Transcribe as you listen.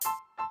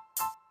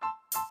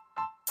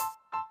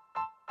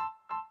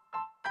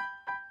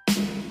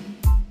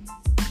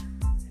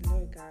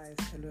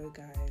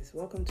guys,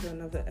 welcome to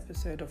another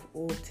episode of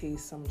All Tea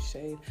Some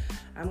Shade.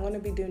 I'm going to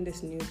be doing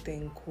this new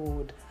thing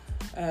called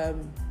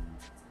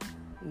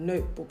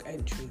notebook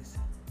entries.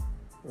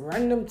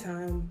 Random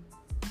time,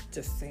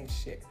 just saying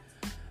shit.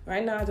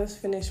 Right now I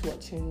just finished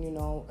watching,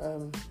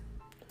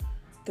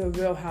 the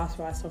Real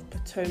Housewives of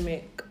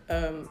Potomac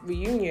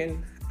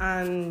reunion,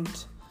 and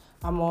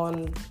I'm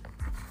on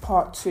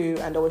part 2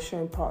 and they were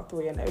showing part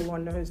 3, and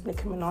everyone knows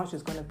Nicki Minaj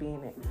is going to be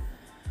in it.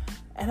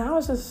 And I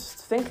was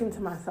just thinking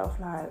to myself,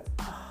 like,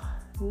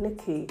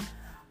 Nicki,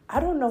 I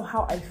don't know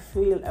how I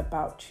feel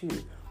about you.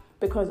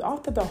 Because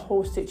after the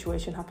whole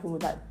situation happened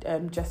with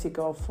that Jessie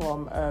girl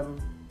from,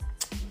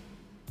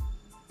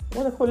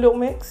 what they call Little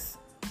Mix?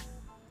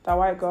 That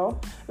white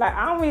girl. Like,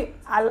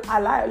 I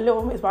like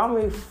Little Mix, but I don't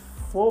really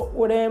fought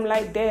with him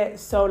like that.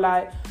 So,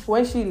 like,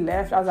 when she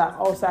left, I was like,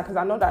 oh, sad, because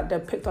I know that they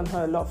picked on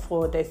her a lot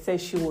for, they said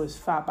she was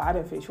fat, but I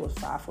didn't think she was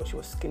fat. I thought she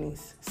was skinny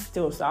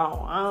still, so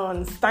I don't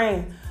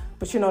understand.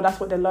 But, that's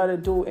what they love to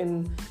do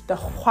in the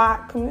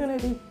white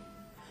community.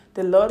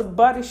 They love to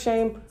body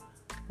shame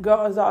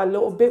girls that are a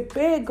little bit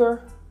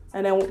bigger.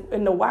 And then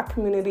in the white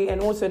community,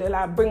 and also they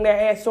like bring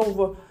their ass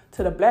over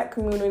to the black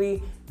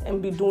community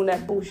and be doing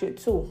that bullshit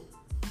too.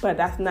 But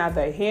that's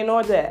neither here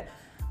nor there.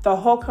 The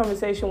whole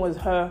conversation was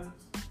her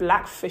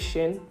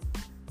blackfishing,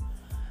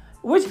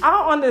 which I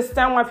don't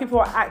understand why people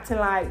are acting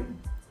like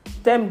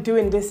them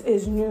doing this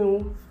is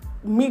new.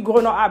 Me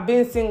growing up, I've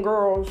been seeing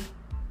girls,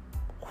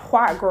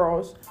 white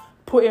girls,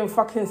 putting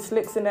fucking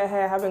slicks in their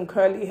hair, having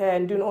curly hair,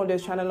 and doing all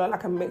this, trying to look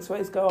like a mixed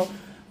race girl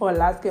or a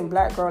light-skinned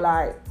black girl.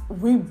 Like,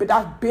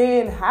 that's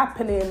been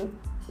happening.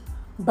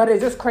 But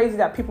it's just crazy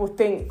that people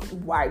think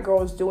white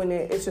girls doing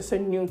it, it's just a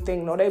new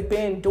thing. No, they've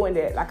been doing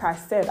it. Like I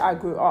said, I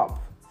grew up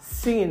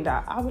seeing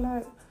that. I was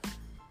like...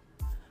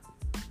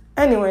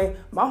 Anyway,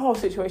 my whole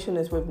situation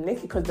is with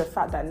Nicki, because the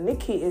fact that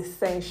Nicki is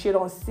saying she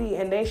don't see,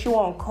 and then she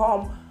won't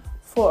come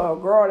for a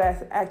girl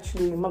that's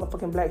actually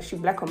motherfucking black. She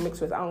black or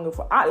mixed with, I don't give a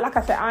fuck. Like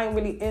I said, I ain't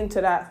really into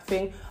that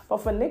thing.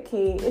 But for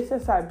Nicki, it's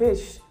just like,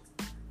 bitch,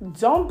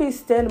 don't be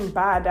standing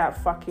by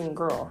that fucking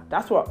girl.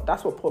 That's what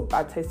put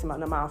bad taste in my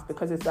mouth,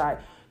 because it's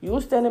like,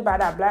 you standing by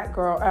that black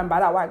girl, by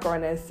that white girl,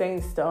 and then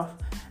saying stuff,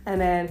 and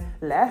then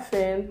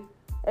laughing.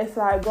 It's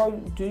like, girl,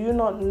 do you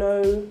not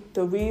know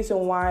the reason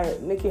why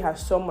Nicki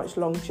has so much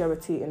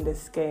longevity in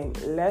this game?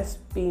 Let's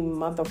be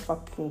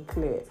motherfucking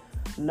clear.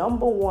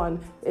 Number one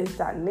is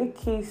that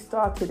Nicki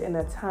started in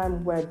a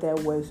time where there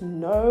was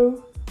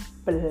no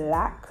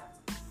black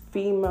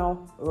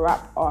female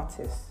rap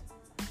artist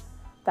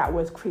that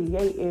was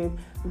creative,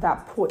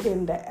 that put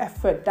in the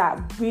effort, that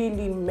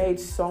really made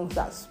songs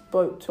that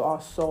spoke to our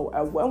soul.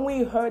 And when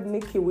we heard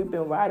Nicki, we've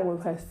been riding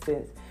with her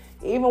since.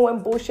 Even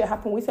when bullshit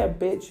happened, we said,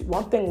 bitch,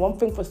 one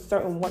thing for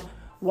certain,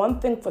 one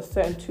thing for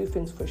certain, two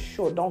things for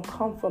sure. Don't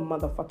come for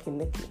motherfucking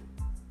Nicki.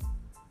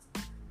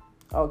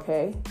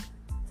 Okay?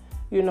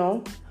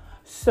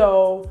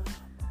 So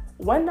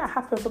when that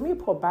happened, for me, it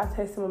put a bad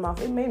taste in my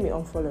mouth. It made me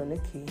unfollow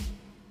Nicki.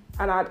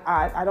 And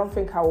I don't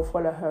think I will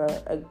follow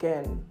her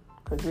again,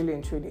 because really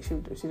and truly, she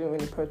didn't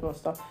really post more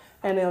stuff.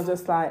 And it was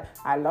just like,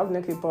 I love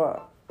Nicki,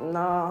 but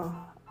nah.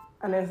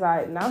 And it's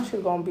like, now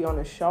she's going to be on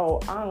the show.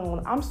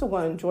 I'm still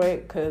going to enjoy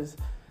it,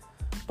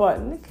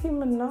 but Nicki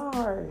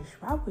Minaj,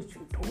 why would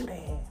you do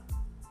that?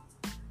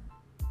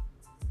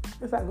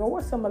 It's like, girl,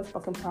 what's the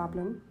motherfucking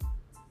problem?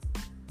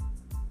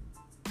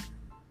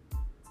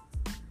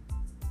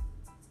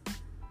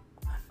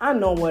 I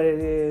know what it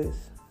is.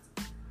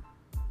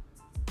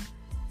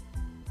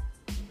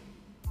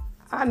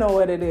 I know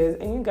what it is,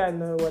 and you guys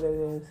know what it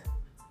is.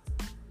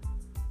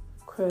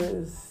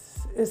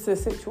 Because it's a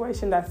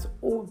situation that's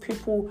all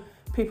people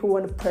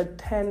want to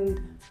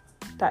pretend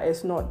that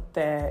it's not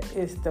there.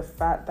 It's the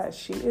fact that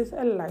she is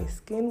a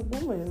light-skinned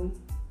woman.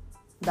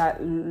 That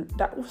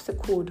what's it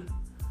called?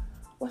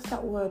 What's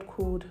that word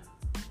called?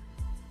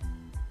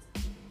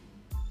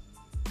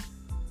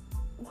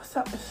 What's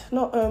that? It's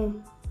not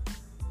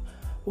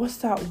what's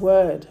that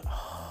word?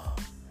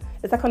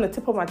 It's like on the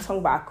tip of my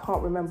tongue, but I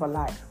can't remember.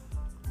 Like,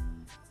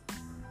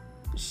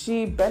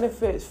 she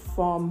benefits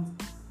from,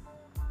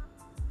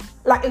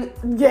 like,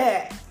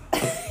 yeah.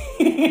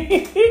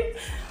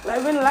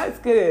 Like, when light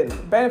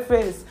skin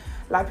benefits,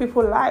 like,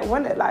 people like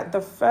when it, like,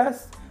 the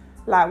first,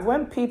 like,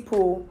 when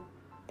people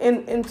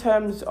in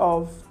terms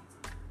of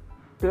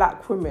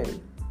black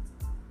women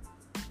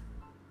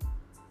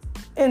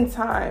in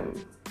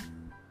time,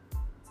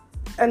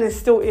 and it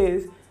still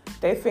is,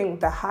 they think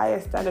the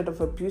highest standard of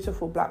a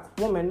beautiful black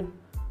woman,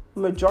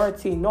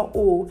 majority, not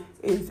all,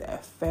 is a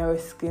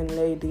fair-skinned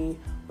lady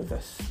with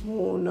a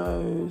small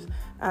nose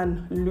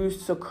and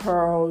looser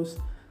curls,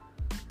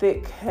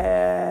 thick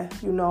hair,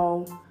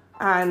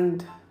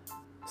 and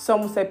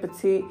some will say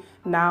petite.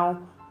 Now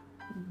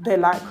they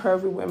like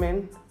curvy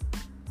women,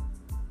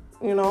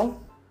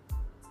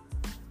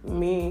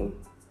 Me,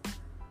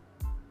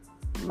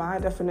 my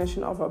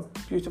definition of a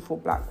beautiful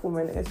black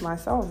woman is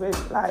myself.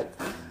 It's like,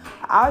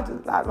 I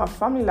like my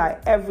family,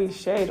 like every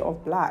shade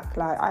of black.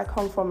 Like, I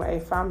come from a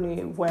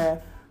family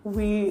where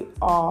we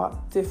are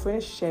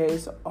different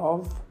shades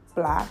of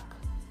black.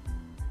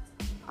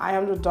 I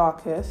am the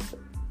darkest.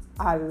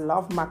 I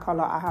love my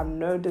color. I have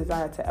no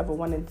desire to ever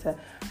wanting to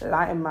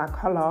lighten my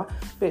color.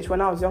 Bitch,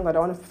 when I was younger, the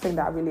only thing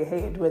that I really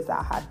hated was that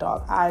I had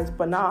dark eyes.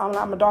 But now I'm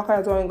like, my dark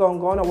eyes ain't gonna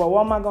go nowhere.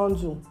 What am I gonna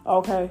do?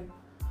 Okay,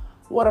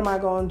 what am I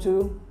gonna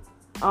do?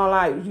 I don't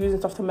like using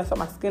stuff to mess up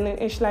my skin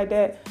and ish like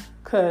that,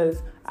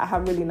 because I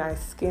have really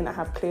nice skin. I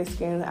have clear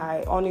skin.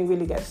 I only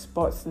really get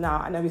spots now.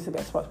 I never used to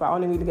get spots, but I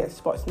only really get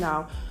spots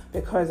now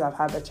because I've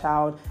had a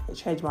child. It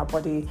changed my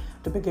body.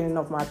 The beginning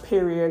of my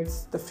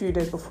periods, the few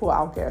days before,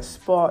 I'll get a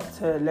spot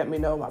to let me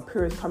know my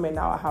period's coming.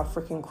 Now I have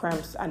freaking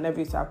cramps. I never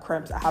used to have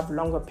cramps. I have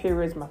longer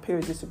periods. My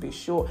periods used to be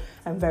short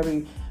and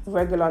very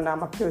regular. Now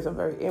my periods are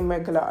very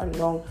irregular and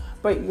long.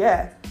 But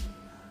yeah,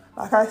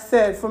 like I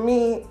said, for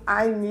me,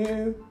 I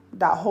knew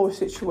that whole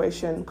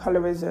situation,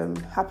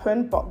 colorism,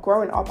 happened. But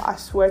growing up, I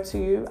swear to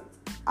you,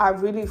 I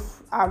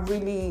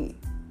really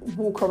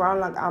walk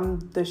around like I'm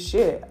the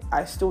shit.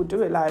 I still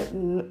do it. Like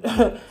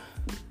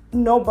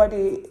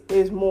nobody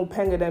is more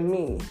penga than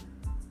me.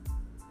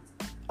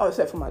 Oh,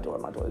 except for my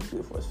daughter. My daughter's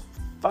beautiful as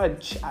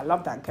fudge. I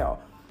love that girl.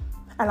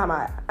 But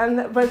like,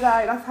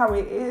 that's how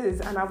it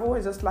is. And I've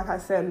always just, like I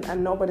said,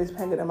 and nobody's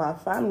penga than my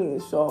family.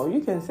 So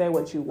you can say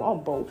what you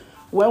want, but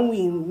when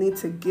we need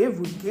to give,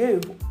 we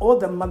give all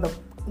the mother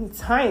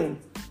time,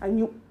 and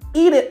you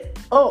eat it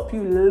up.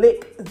 You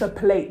lick the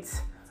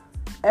plate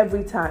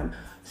every time.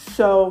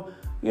 So,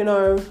 you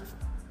know,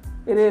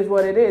 it is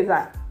what it is.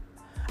 Like,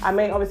 I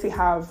may obviously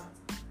have,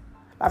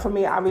 like, for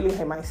me, I really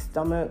hate my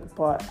stomach,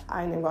 but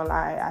I ain't even gonna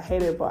lie, I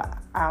hate it, but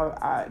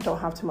I don't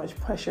have too much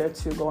pressure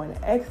to go and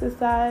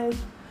exercise.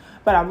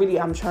 But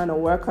I'm trying to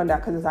work on that,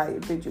 because it's like,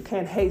 bitch, you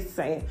can't hate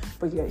saying,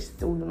 but you're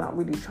still not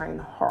really trying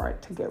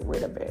hard to get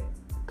rid of it,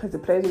 because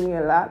it plays with me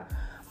a lot.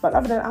 But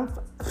other than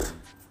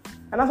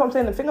and that's what I'm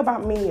saying. The thing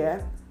about me,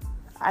 yeah,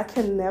 I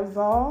can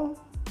never,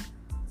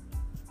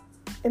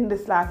 in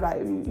this life, like,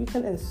 you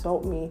can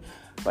insult me,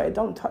 but it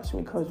don't touch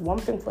me, because one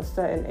thing for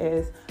certain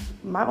is,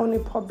 my only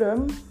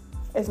problem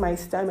is my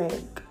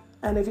stomach.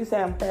 And if you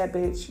say I'm fat,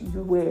 bitch,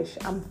 you wish.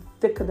 I'm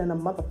thicker than a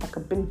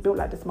motherfucker. Been built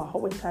like this my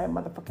whole entire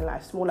motherfucking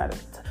life. Small like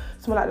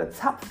the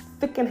top,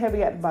 thick and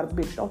heavy at the bottom,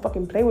 bitch. Don't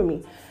fucking play with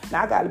me.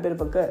 Now I got a bit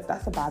of a gut.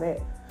 That's about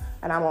it.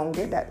 And I'm gonna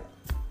get that.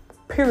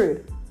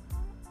 Period.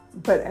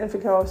 But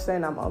anything else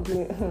saying I'm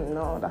ugly,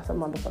 no, that's a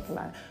motherfucking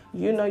lie.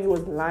 You know you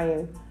was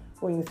lying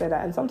when you said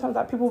that. And sometimes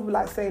like people be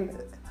like saying,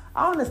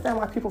 I don't understand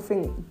why people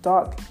think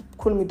dark,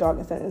 calling me dark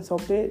is an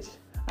insult, bitch.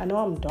 I know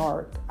I'm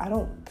dark. I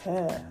don't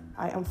care.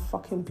 I am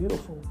fucking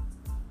beautiful.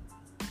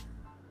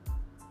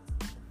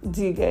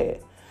 Do you get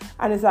it?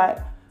 And it's like,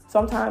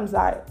 sometimes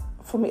like,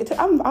 for me,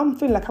 I'm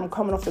feeling like I'm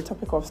coming off the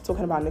topic of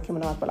talking about Nicki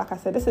Minaj, but like I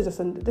said, this is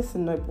a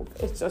notebook.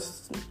 It's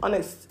just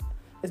honest.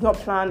 It's not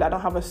planned. I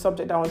don't have a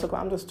subject that I want to talk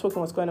about. I'm just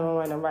talking what's going on in my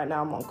mind, and right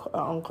now I'm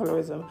on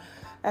colorism.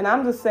 And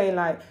I'm just saying,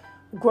 like,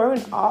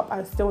 growing up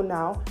and still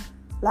now,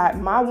 like,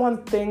 my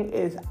one thing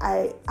is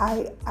I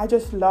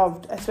just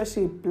loved,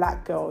 especially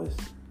black girls,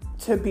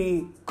 to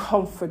be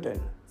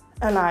confident.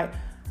 And like,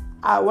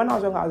 when I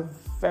was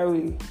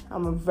young,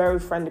 I'm a very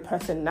friendly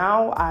person.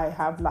 Now I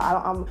have like,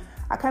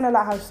 I kind of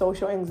like have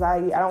social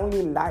anxiety. I don't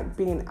really like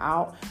being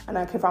out. And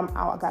like, if I'm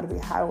out, I gotta be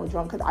high or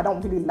drunk, because I don't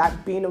really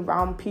like being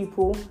around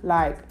people.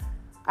 Like,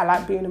 I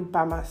like being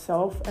by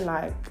myself, and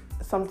like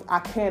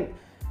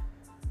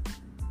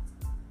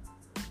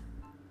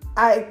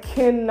I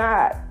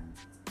cannot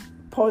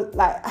post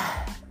like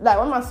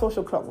when my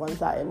social clock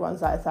runs out,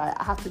 it's like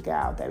I have to get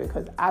out there,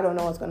 because I don't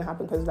know what's gonna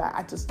happen, because like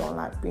I just don't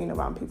like being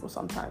around people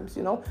sometimes,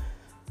 you know.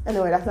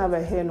 Anyway, that's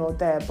neither here nor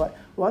there. But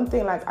one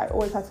thing, like, I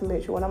always have to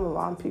make sure when I'm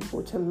around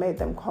people to make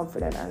them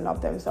confident and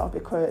love themselves,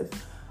 because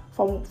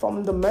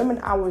from the moment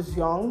I was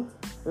young,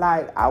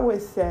 like, I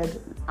always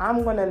said,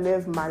 I'm gonna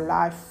live my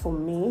life for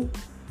me,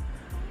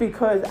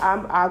 because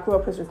I grew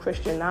up as a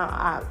Christian. Now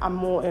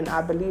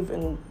I believe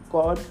in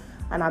God,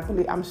 and I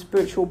believe I'm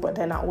spiritual, but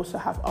then I also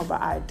have other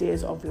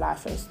ideas of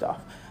life and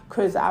stuff.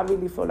 Because I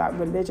really feel like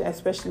religion,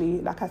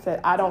 especially, like I said,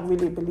 I don't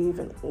really believe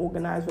in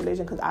organized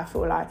religion, because I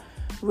feel like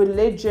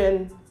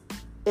religion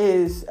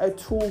is a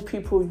tool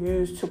people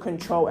use to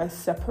control and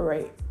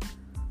separate.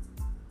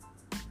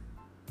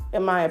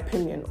 In my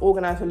opinion,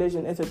 organized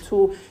religion is a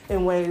tool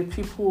in ways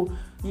people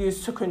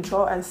use to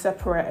control and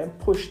separate and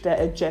push their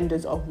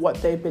agendas of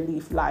what they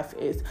believe life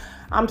is.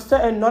 I'm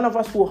certain none of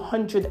us will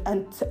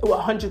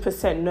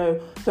 100% know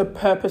the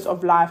purpose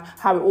of life,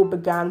 how it all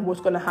began, what's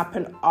going to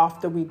happen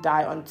after we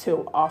die,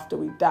 until after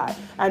we die.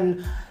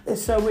 And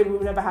it's so weird,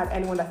 we've never had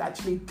anyone that's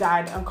actually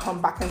died and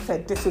come back and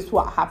said, this is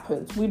what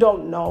happens. We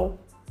don't know.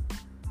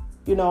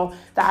 You know,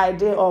 the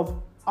idea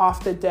of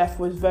after death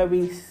was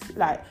very,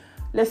 like,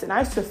 listen, I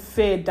used to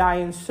fear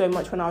dying so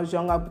much when I was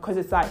younger, because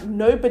it's like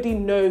nobody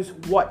knows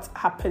what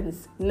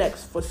happens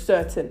next for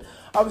certain.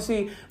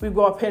 Obviously, we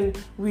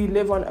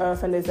live on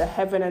earth, and there's a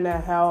heaven and a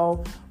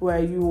hell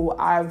where you will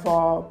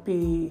either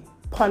be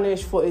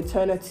punished for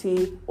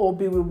eternity or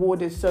be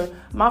rewarded. So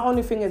my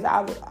only thing is,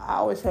 I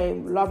always say,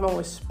 love and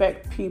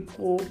respect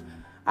people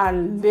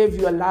and live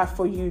your life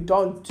for you.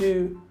 Don't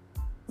do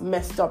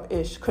messed up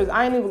ish, because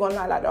I ain't even gonna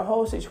lie, like the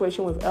whole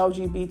situation with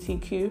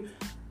LGBTQ,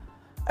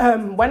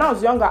 when I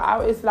was younger, I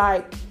was just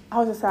like,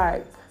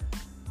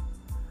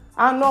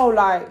 I don't know,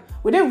 like,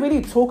 we didn't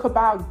really talk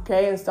about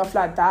gay and stuff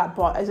like that,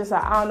 but it's just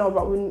like, I don't know,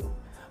 but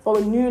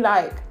we knew,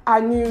 like, I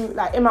knew,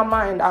 like, in my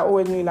mind, I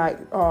always knew, like,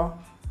 oh,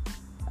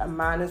 a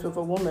man is with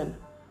a woman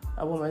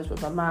is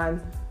with a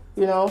man,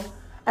 you know?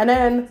 And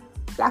then,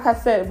 like I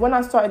said, when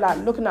I started, like,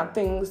 looking at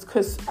things,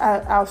 because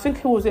I think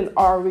it was in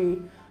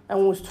RE, and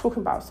we was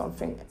talking about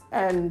something,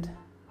 and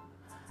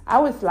I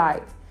was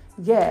like,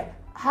 yeah,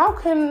 how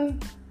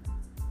can...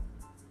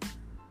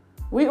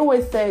 We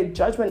always say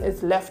judgment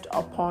is left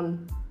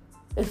on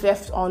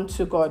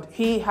to God.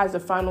 He has the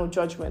final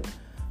judgment,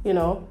 you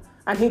know,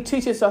 and he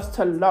teaches us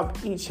to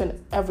love each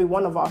and every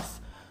one of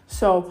us.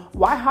 So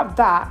why have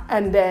that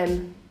and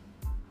then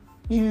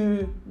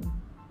you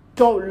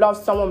don't love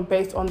someone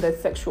based on their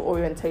sexual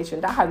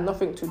orientation? That has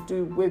nothing to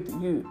do with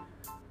you,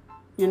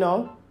 you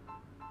know?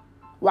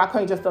 Why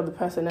can't you just love the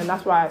person? And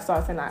that's why I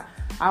started saying that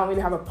I don't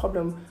really have a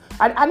problem.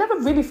 I never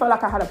really felt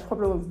like I had a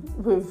problem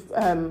with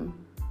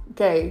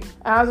gay.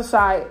 And I was just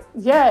like,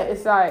 yeah,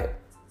 it's like,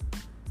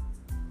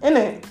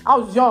 innit? I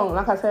was young,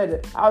 like I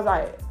said. I was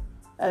like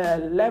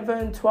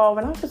 11, 12,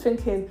 and I was just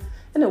thinking,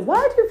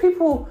 why do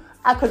people...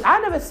 Because I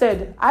never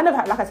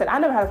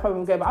had a problem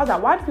with gay, but I was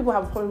like, why do people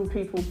have a problem with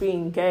people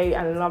being gay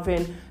and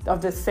loving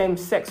of the same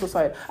sex or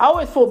something? I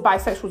always thought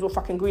bisexuals were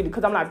fucking greedy,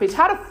 because I'm like, bitch,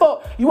 how the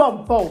fuck you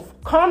want both?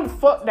 Calm the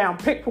fuck down,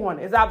 pick one.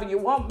 It's either you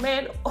want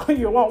men or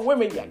you want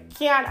women. You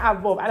can't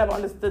have both. I never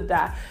understood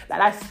that. Like,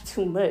 that's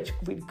too much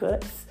with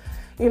guts,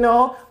 you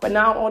know? But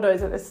now I'm older, I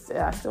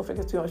still think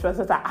it's too much. But it's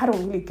just like, I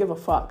don't really give a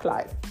fuck.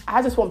 Like,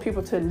 I just want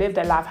people to live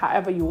their life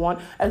however you want.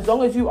 As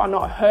long as you are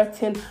not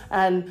hurting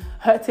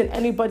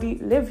anybody,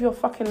 live your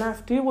fucking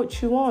life. Do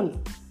what you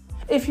want.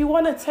 If you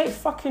want to take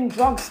fucking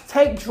drugs,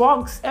 take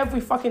drugs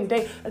every fucking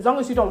day. As long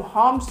as you don't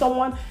harm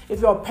someone.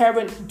 If you're a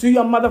parent, do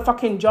your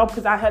motherfucking job.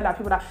 Because I heard that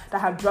people that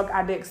have drug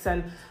addicts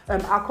and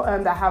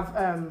that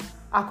have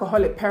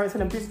alcoholic parents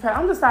and abusive parents,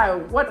 I'm just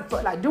like, what the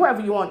fuck? Like, do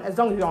whatever you want as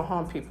long as you don't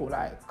harm people.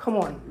 Like, come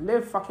on,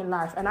 live fucking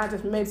life. And I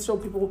just made sure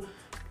people,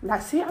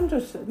 like, see, I'm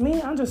just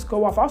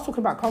go off. I was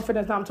talking about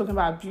confidence, now I'm talking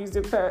about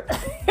abusive parents.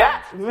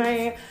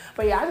 Man.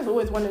 But yeah, I just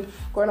always wanted,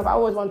 growing up, I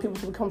always wanted people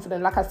to be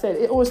confident. Like I said,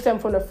 it always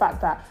stemmed from the fact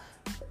that,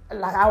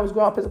 like, I was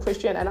growing up as a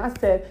Christian, and I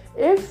said,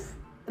 if,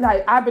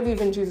 like, I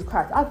believe in Jesus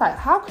Christ, I was like,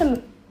 how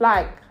can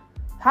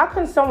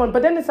someone,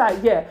 but then it's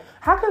like, yeah,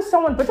 how can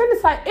someone, but then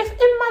it's like,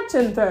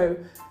 imagine though,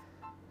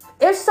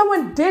 if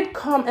someone did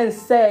come and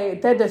say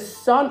they're the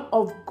Son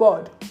of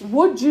God,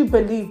 would you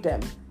believe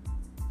them?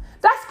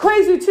 That's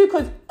crazy too,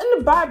 because in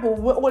the Bible,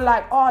 we're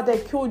like, oh,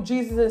 they killed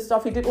Jesus and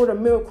stuff, he did all the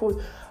miracles,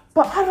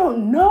 but I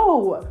don't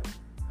know.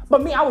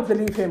 But me, I would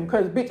believe him,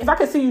 because if I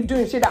can see you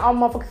doing shit that I'm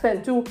motherfucking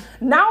saying too,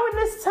 now in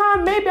this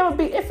time, maybe I would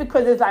be iffy,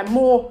 because it's like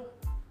more,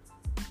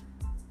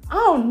 I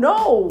don't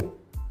know.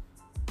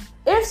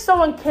 If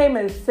someone came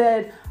and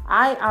said,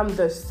 I am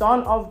the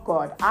Son of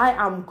God, I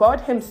am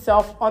God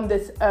himself on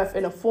this earth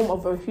in the form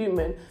of a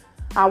human,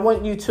 I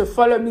want you to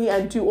follow me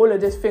and do all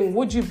of this thing,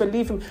 would you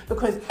believe him?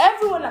 Because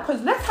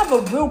let's have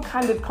a real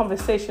candid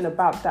conversation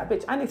about that.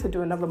 Bitch, I need to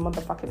do another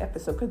motherfucking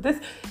episode, because this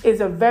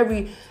is a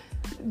very...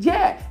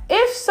 Yeah,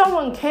 if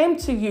someone came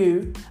to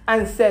you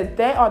and said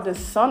they are the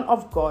Son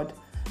of God,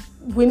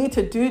 we need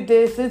to do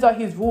this, these are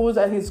his rules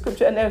and his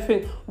scripture and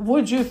everything,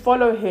 would you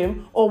follow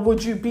him, or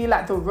would you be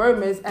like the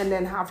Romans and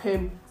then have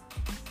him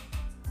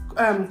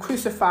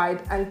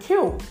crucified and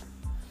killed?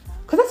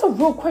 Because that's a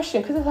real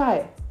question, because it's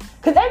like,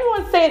 because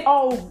everyone's saying,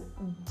 oh,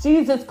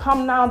 Jesus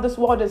come now, this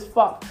world is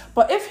fucked.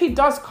 But if he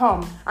does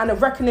come and a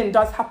reckoning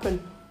does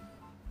happen,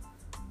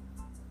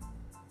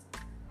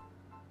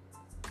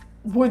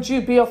 would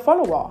you be a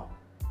follower?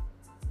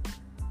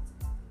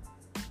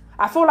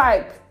 I feel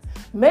like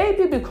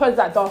maybe because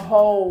like the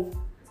whole,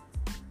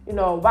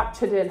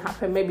 rapture didn't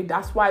happen, maybe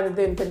that's why they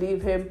didn't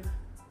believe him,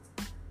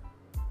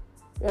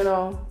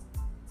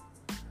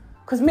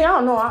 Because me, I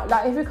don't know,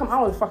 like if you come,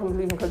 I would fucking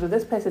believe him, because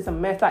this place is a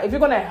mess. Like if you're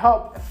going to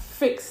help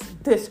fix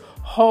this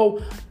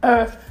whole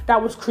earth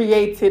that was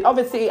created,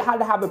 obviously it had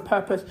to have a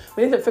purpose.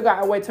 We need to figure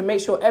out a way to make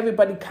sure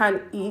everybody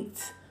can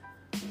eat.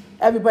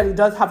 Everybody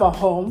does have a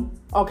home,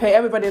 okay?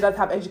 Everybody does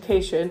have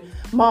education.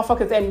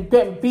 Motherfuckers ain't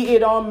getting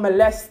beaten on,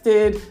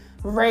 molested,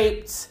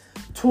 raped,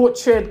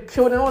 tortured,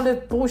 killed, and all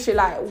this bullshit.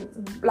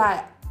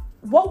 Like,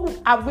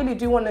 I really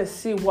do want to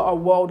see what a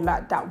world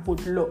like that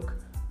would look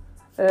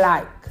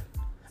like.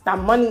 That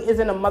money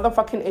isn't a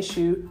motherfucking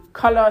issue.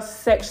 Color,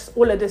 sex,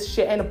 all of this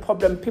shit ain't a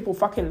problem. People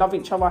fucking love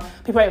each other.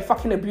 People ain't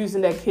fucking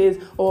abusing their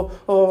kids or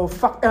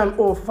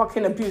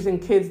fucking abusing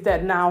kids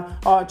that now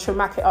are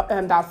traumatic,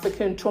 that are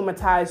freaking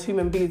traumatized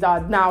human beings are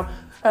now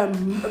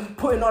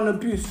putting on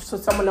abuse to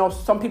someone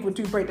else. Some people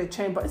do break their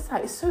chain, but it's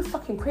like, it's so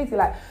fucking crazy.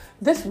 Like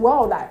this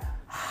world, like,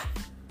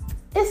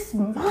 it's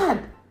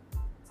mad.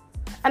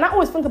 And I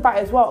always think about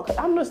it as well, because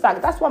I'm just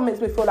like, that's what makes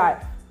me feel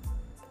like,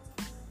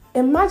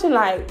 imagine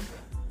like,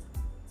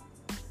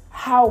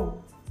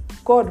 how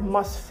God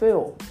must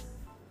feel.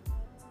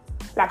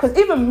 Like, because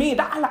even me,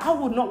 I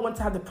would not want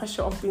to have the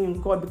pressure of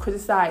being God, because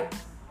it's like,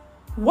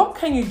 what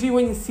can you do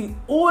when you see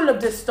all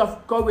of this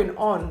stuff going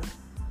on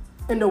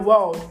in the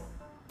world?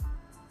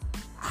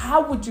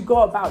 How would you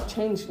go about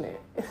changing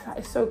it?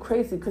 It's so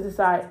crazy because it's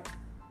like,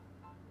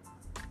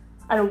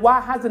 and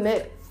why hasn't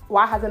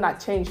that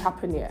change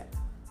happened yet?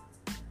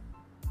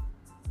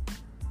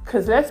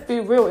 Because let's be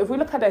real, if we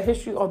look at the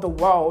history of the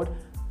world,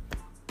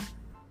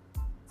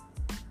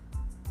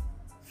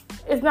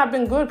 it's not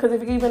been good. Because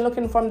if you're even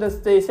looking from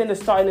they say the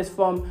starting is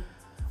from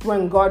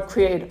when God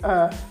created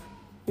Earth,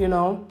 you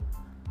know,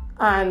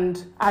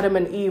 and Adam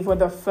and Eve were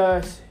the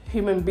first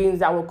human beings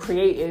that were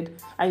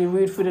created. And you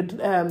read through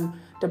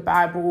the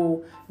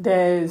Bible,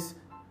 there's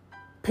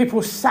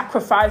people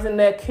sacrificing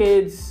their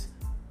kids,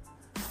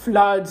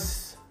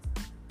 floods,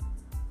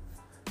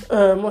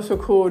 what's it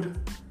called?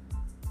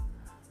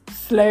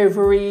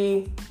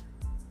 Slavery,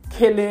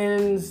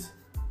 killings,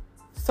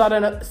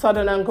 Sodom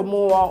and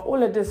Gomorrah,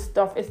 all of this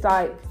stuff. It's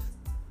like,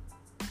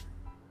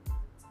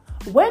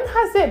 when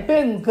has it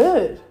been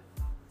good?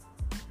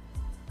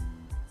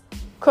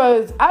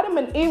 Because Adam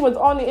and Eve was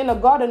only in the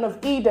Garden of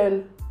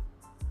Eden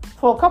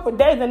for a couple of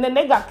days, and then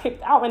they got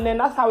kicked out, and then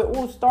that's how it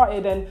all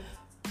started, and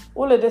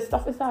all of this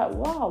stuff. It's like,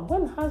 wow,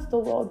 when has the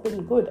world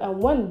been good?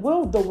 And when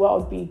will the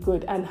world be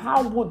good? And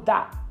how would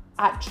that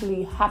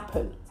actually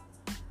happen?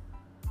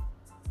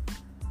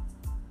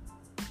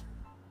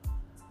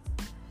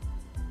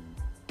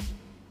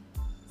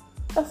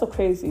 That's so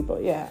crazy,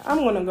 but yeah, I'm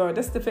gonna go.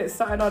 This defense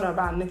started on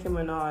about Nicki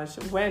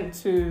Minaj, went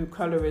to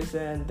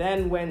colorism,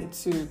 then went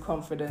to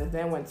confidence,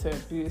 then went to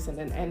abuse, and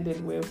then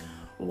ended with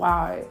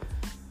why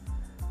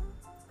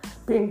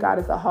being God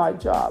is a hard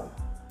job.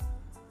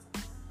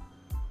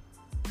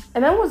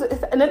 And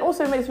then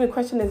also it makes me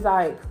question is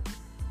like,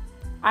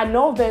 I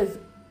know there's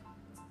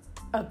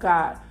a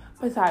God,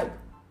 but it's like,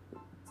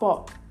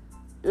 but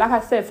like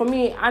I said, for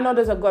me, I know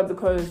there's a God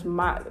because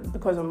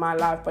of my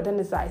life, but then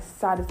it's like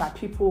sad. It's like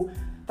people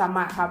that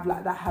might have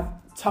that have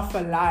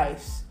tougher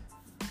lives.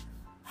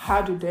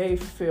 How do they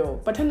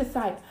feel? But then it's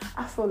like,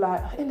 I feel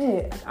like,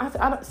 innit?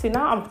 I don't see,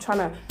 now I'm trying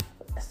to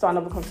start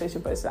another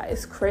conversation, but it's like,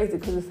 it's crazy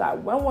because it's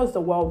like, when was the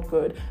world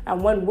good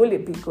and when will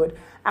it be good,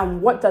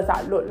 and what does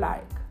that look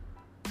like?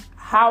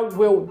 How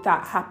will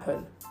that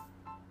happen?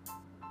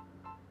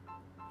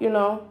 You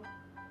know?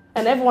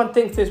 And everyone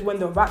thinks it's when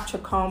the rapture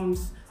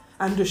comes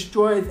and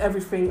destroys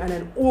everything, and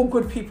then all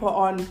good people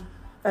on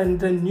and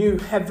the new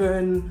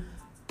heaven,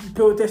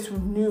 build this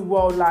new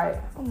world.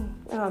 Like,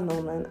 I don't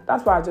know, man.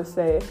 That's why I just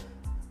say,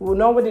 well,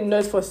 nobody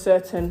knows for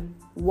certain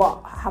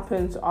what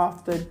happens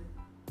after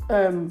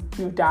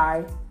you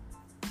die,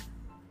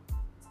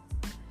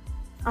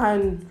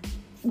 and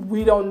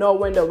we don't know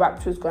when the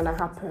rapture is gonna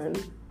happen.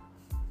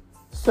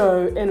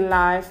 So in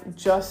life,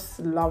 just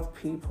love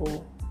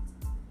people.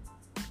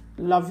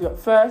 Love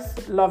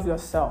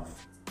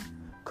yourself,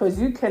 because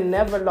you can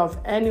never love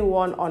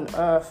anyone on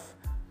earth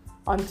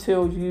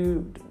until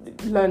you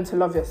learn to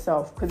love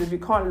yourself. Because if you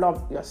can't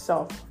love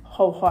yourself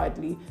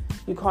wholeheartedly,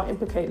 you can't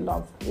implicate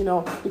love. You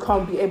know, you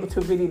can't be able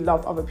to really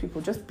love other people.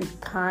 Just be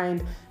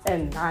kind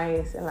and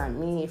nice, and like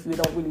me, if you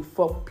don't really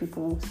fuck with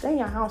people, stay in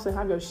your house and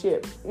have your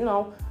shit. You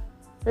know,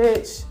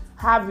 bitch,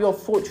 have your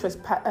fortress.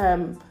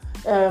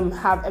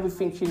 Have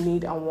everything you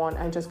need and want,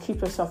 and just keep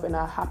yourself in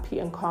a happy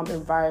and calm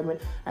environment,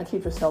 and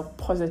keep yourself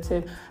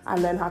positive,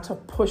 and learn how to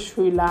push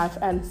through life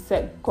and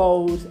set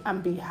goals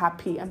and be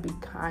happy and be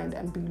kind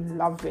and be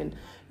loving.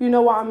 You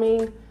know what I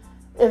mean?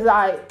 It's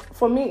like,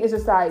 for me, it's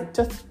just like,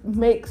 just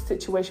make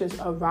situations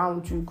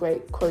around you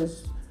great,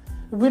 because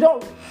we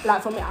don't,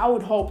 like, for me, I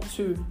would hope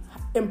to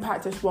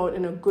impact this world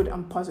in a good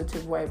and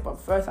positive way. But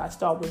first, I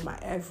start with my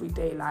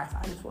everyday life.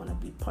 I just want to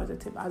be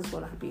positive. I just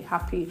want to be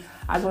happy.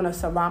 I just want to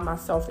surround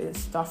myself in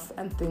stuff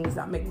and things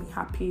that make me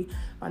happy.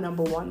 My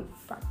number one,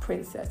 my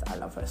princess, I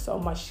love her so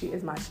much. She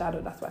is my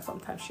shadow. That's why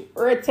sometimes she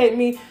irritates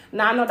me.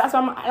 Now I know that's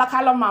why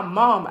I love my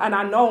mom, and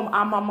I know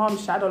I'm my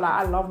mom's shadow. Like,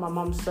 I love my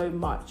mom so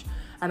much.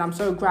 And I'm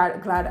so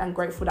glad and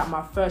grateful that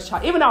my first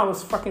child, even though I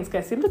was fucking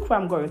scared, see, look where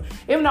I'm going.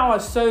 Even though I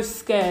was so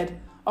scared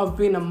of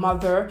being a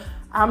mother,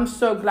 I'm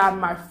so glad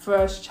my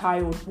first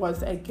child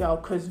was a girl,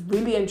 because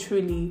really and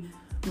truly,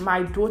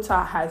 my daughter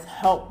has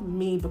helped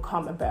me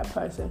become a better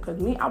person. Because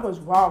me, I was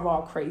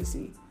rah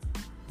crazy.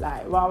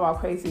 Like, rah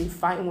crazy.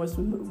 Fighting was,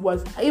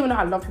 even though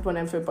I love people and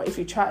everything, but if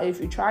you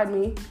tried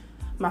me,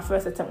 my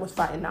first attempt was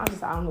fighting. Now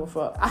I don't know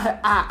for,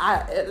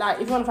 like,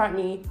 if you want to fight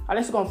me,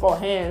 unless you're going to throw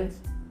hands,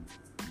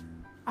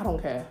 I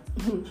don't care.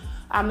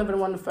 I'm never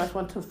the first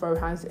one to throw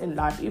hands in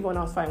life. Even when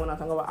I was fighting, when I was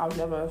younger, I was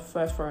never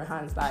first throwing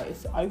hands. Like,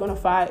 are you going to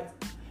fight?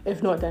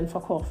 If not, then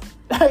fuck off.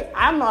 Like,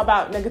 I'm not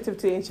about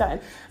negativity and chatting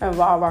and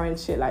rah and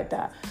shit like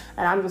that.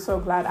 And I'm just so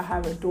glad I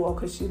have a daughter,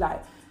 because she,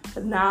 like,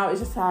 now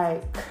it's just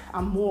like,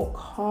 I'm more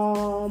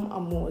calm,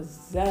 I'm more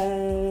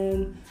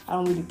zen. I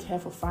don't really care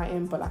for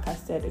fighting, but like I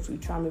said, if you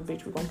try me,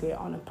 bitch, we're gonna get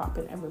on and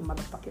popping every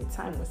motherfucking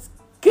time. It's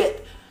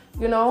good,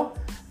 you know?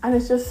 And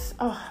it's just,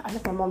 I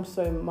love my mom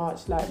so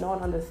much. Like, no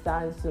one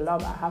understands the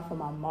love I have for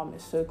my mom.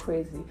 It's so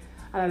crazy.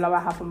 And the love I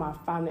have for my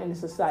family, and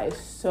it's just like,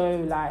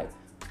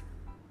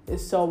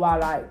 it's so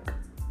wild. Like,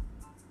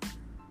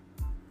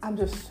 I'm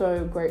just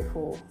so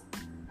grateful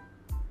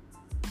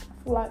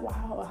feel like,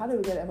 wow, how did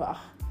we get it? But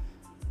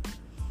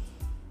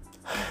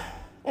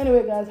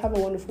anyway, guys, have a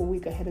wonderful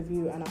week ahead of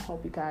you, and I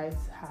hope you guys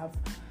have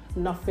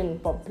nothing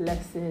but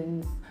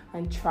blessings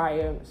and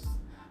triumphs,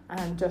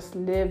 and just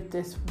live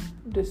this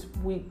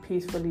week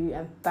peacefully,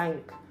 and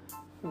thank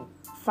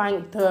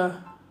the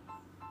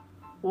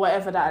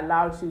whatever that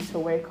allows you to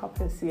wake up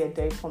and see a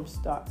day from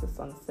start to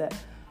sunset,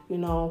 you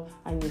know,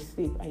 and you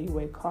sleep and you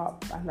wake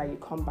up and like you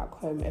come back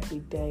home every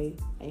day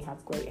and you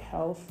have great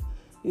health,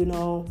 you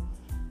know.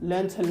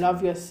 Learn to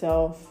love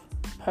yourself.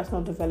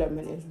 Personal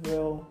development is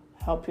real.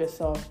 Help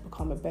yourself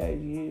become a better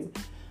you,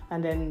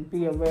 and then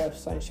be a ray of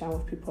sunshine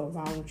with people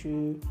around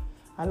you.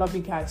 I love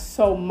you guys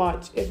so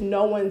much. If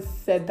no one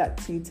said that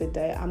to you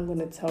today, I'm going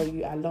to tell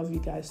you I love you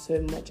guys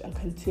so much, and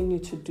continue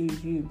to do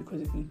you,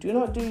 because if you do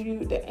not do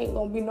you, there ain't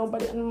going to be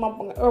nobody in my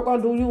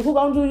going to do you. Who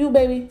going to do you,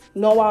 baby?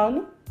 No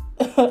one.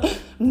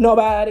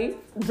 Nobody.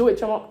 Do it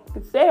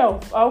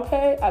yourself,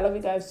 okay? I love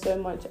you guys so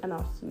much, and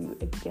I'll see you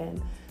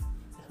again.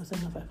 This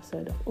was another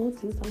episode of All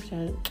Tea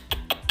Sunshine.